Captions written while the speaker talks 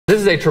This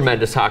is a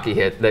tremendous hockey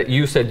hit that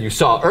you said you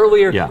saw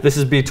earlier. Yeah. This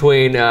is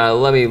between,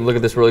 let me look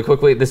at this really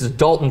quickly. This is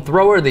Dalton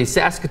Thrower, the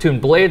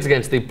Saskatoon Blades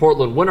against the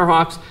Portland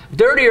Winterhawks.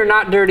 Dirty or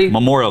not dirty?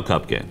 Memorial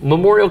Cup game.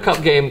 Memorial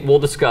Cup game we'll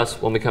discuss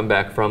when we come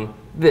back from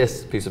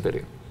this piece of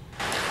video.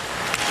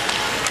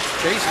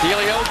 Chase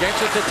Delio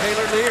gets it to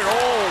Taylor Leier.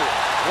 Oh,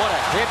 what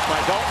a hit by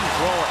Dalton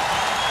Thrower.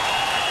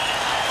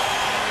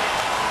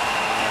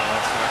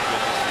 That's not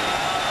good to see.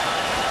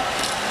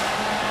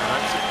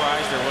 I'm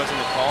surprised there wasn't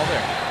a call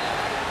there.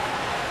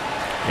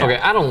 Yeah. Okay,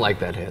 I don't like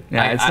that hit.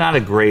 Yeah, it's not a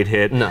great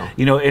hit. No.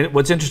 You know,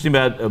 what's interesting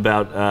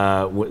about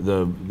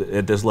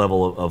at this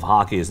level of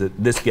hockey is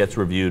that this gets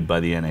reviewed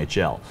by the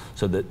NHL.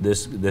 So that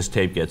this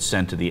tape gets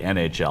sent to the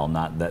NHL,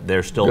 not that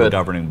they're still the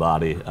governing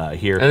body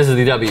here. And this is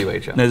the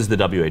WHL. This is the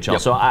WHL.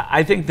 Yep. So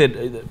I think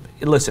that,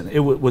 listen,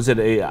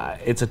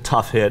 it's a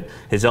tough hit.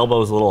 His elbow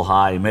was a little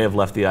high. He may have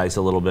left the ice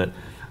a little bit.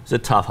 It's a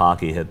tough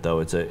hockey hit, though.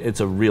 It's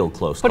a real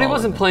close call. But he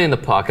wasn't playing the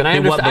puck, and I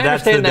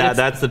understand that.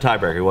 That's the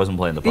tiebreaker. He wasn't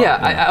playing the puck. Yeah,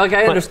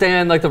 I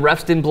understand. Like, the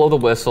refs didn't blow the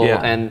whistle,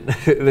 and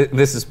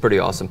this is pretty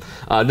awesome.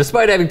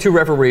 Despite having two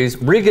referees,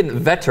 Regan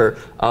Vetter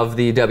of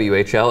the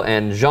WHL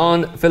and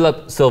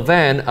Jean-Philippe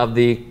Sylvain of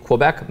the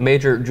Quebec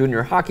Major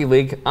Junior Hockey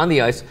League on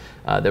the ice.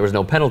 There was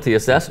no penalty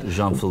assessed.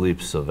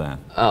 Jean-Philippe Sylvain.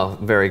 Oh,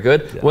 very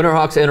good. Yeah.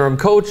 Winterhawks interim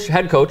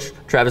head coach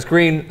Travis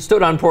Green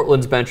stood on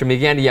Portland's bench and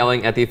began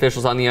yelling at the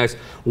officials on the ice,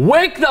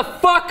 "Wake the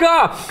fuck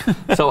up!"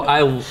 So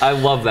I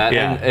love that.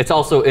 Yeah. And it's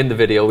also in the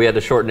video. We had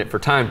to shorten it for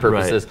time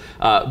purposes.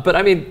 Right. But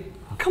I mean,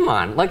 come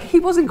on. Like, he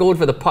wasn't going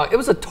for the puck. It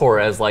was a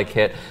Torres-like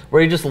hit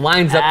where he just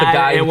lines up the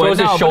guy and throws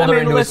his shoulder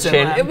into his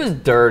chin. It was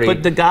dirty.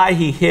 But the guy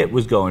he hit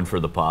was going for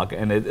the puck,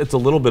 and it's a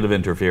little bit of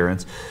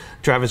interference.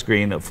 Travis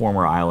Green, a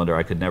former Islander,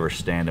 I could never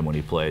stand him when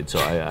he played. So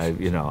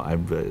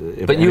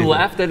But you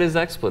laughed at his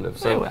expletive.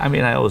 So I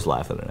mean, I always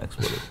laugh at an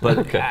expletive. But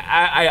okay.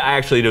 I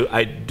actually do.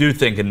 I do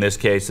think in this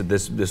case that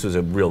this was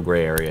a real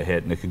gray area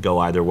hit, and it could go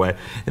either way.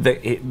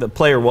 The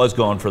player was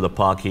going for the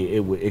puck.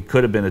 It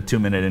could have been a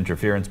 2-minute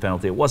interference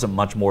penalty. It wasn't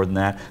much more than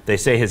that. They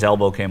say his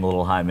elbow came a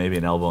little high, maybe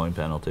an elbowing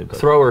penalty. But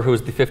Thrower, who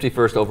was the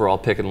 51st overall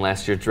pick in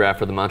last year's draft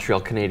for the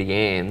Montreal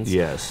Canadiens,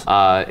 yes,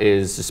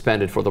 is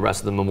suspended for the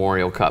rest of the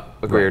Memorial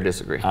Cup. Agree or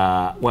disagree?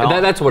 Well,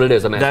 that's what it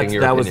is. I'm asking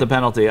your opinion. That was the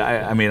penalty.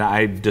 I mean,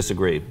 I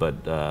disagree, but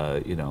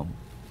you know,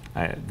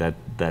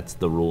 that's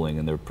the ruling,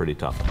 and they're pretty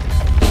tough.